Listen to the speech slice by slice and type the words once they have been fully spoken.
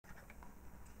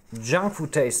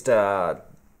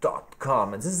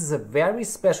junkfoodtaster.com, and this is a very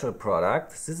special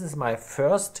product. This is my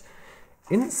first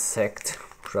insect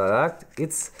product.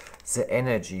 It's the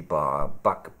energy bar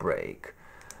Bug Break,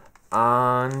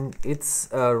 and it's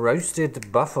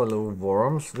roasted buffalo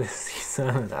worms with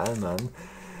sesame and almond,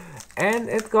 and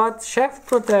it got chef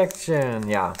protection.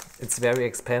 Yeah, it's very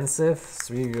expensive,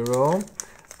 €3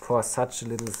 for such a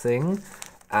little thing.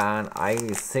 And I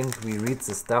think we read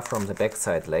the stuff from the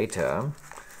backside later.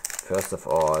 First of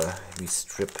all, we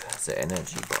strip the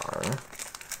energy bar.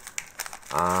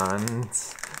 And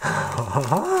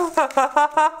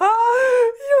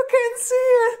you can see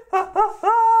it!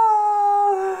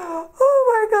 Oh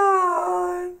my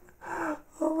god!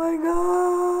 Oh my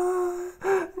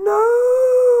god!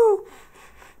 No!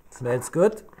 Smells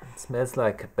good. Smells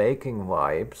like baking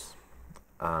vibes.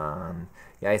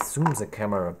 Yeah, I zoom the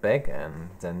camera back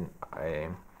and then I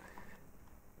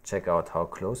check out how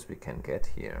close we can get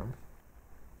here.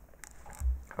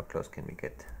 How close can we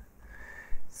get?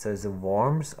 So the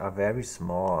worms are very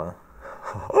small.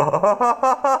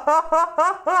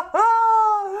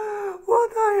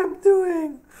 What I am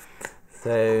doing?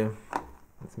 So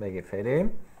let's make it fatty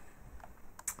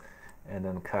and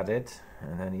then cut it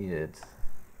and then eat it.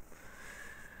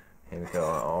 Here we go.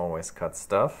 I always cut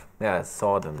stuff. Yeah, I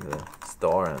saw it in the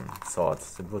store and thought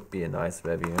it would be a nice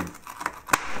review.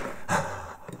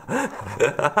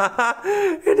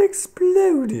 It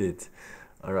exploded!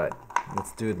 Alright,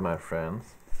 let's do it, my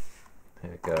friends.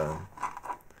 Here we go.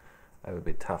 I will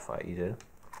be tough, I eat it.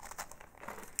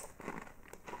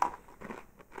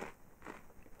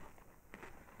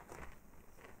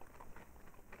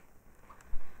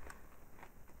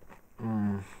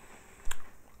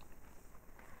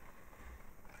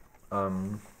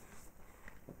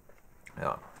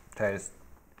 Yeah, taste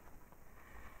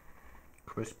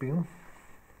crispy,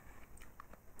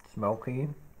 smoky.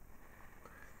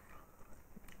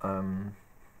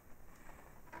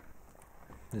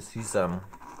 The sesame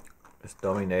is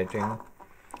dominating.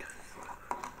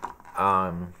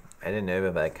 I don't know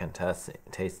whether I can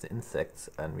taste the insects,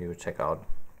 and we will check out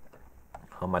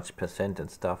how much percent and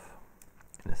stuff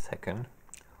in a second.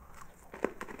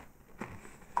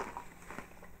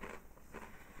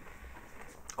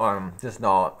 This is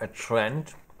now a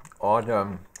trend. All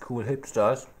the cool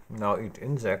hipsters now eat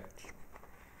insects.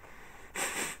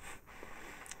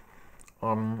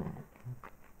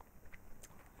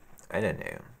 I don't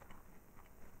know.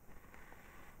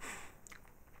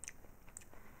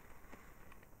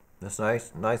 This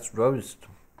nice roast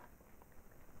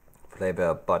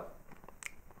flavor, but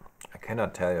I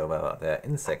cannot tell you whether there are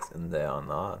insects in there or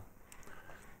not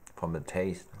from the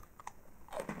taste.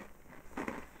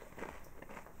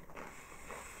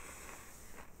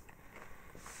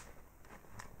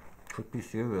 Could be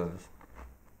serious.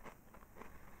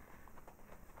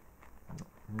 A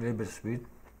little bit sweet.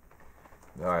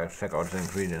 Yeah, I'll check out the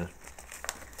ingredients.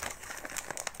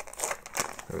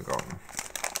 Here we go.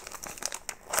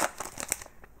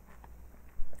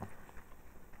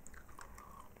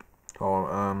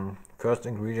 So, first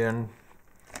ingredient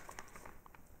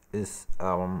is,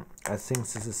 I think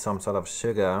this is some sort of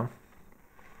sugar,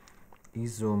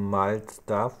 isomalt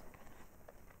stuff,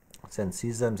 then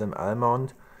sesame and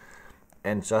almond,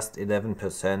 and just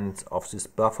 11% of these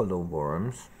buffalo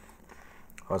worms.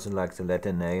 Also like the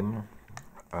Latin name.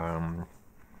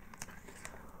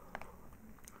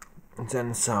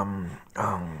 Then some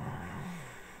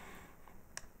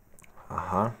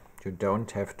you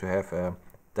don't have to have a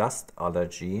dust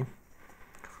allergy.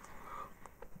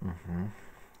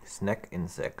 Snack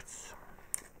insects.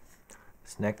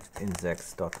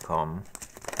 Snackinsects.com.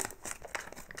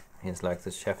 Here's like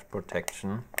the chef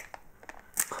protection.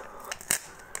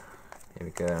 Here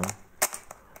we go.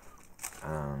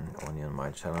 And onion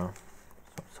mild channel,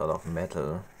 some sort of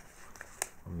metal,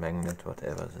 magnet,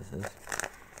 whatever this is.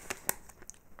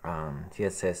 Here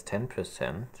it says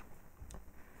 10%.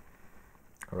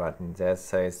 Right, and there it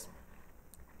says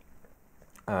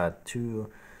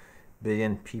 2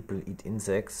 billion people eat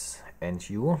insects, and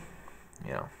you?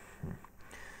 Yeah.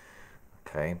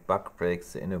 Okay, Bug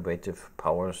Breaks, the innovative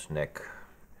power snack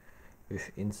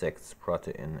with insects,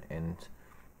 protein, and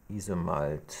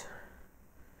isomalt.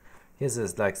 Here's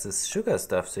this, like this sugar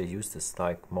stuff they use is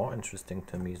like more interesting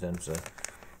to me than the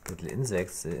little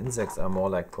insects. The insects are more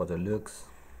like for the looks.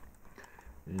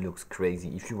 It looks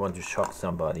crazy if you want to shock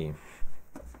somebody.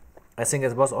 I think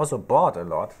it was also bought a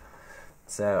lot.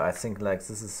 So I think like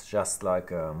this is just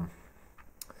like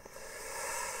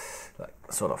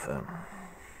sort of a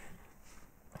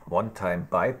one-time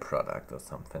byproduct or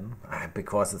something,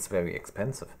 because it's very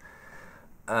expensive.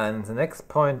 And the next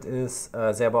point is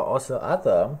there were also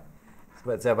other,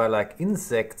 but there were like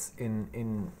insects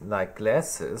in like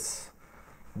glasses.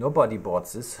 Nobody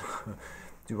bought this.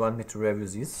 Do you want me to review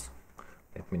this?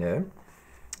 Let me know.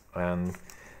 And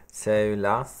so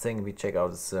last thing we check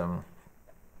out is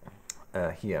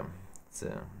here,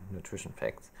 the nutrition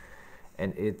facts,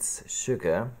 and it's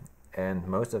sugar, and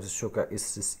most of the sugar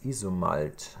is this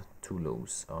isomalt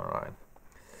Toulouse. All right,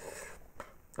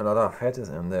 a lot of fat is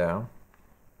in there,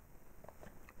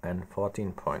 and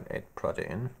 14.8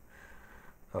 protein.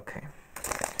 Okay.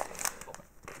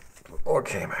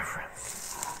 Okay, my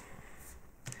friends.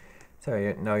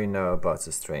 So now you know about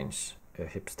the strange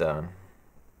hipster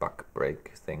bug break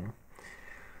thing.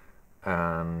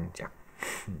 And yeah,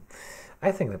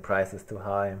 I think the price is too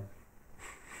high.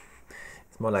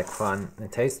 It's more like fun.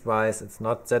 And taste-wise, it's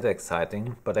not that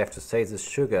exciting, but I have to say the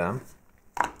sugar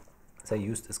they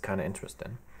used is kind of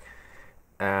interesting.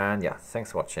 And yeah,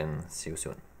 thanks for watching. See you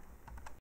soon.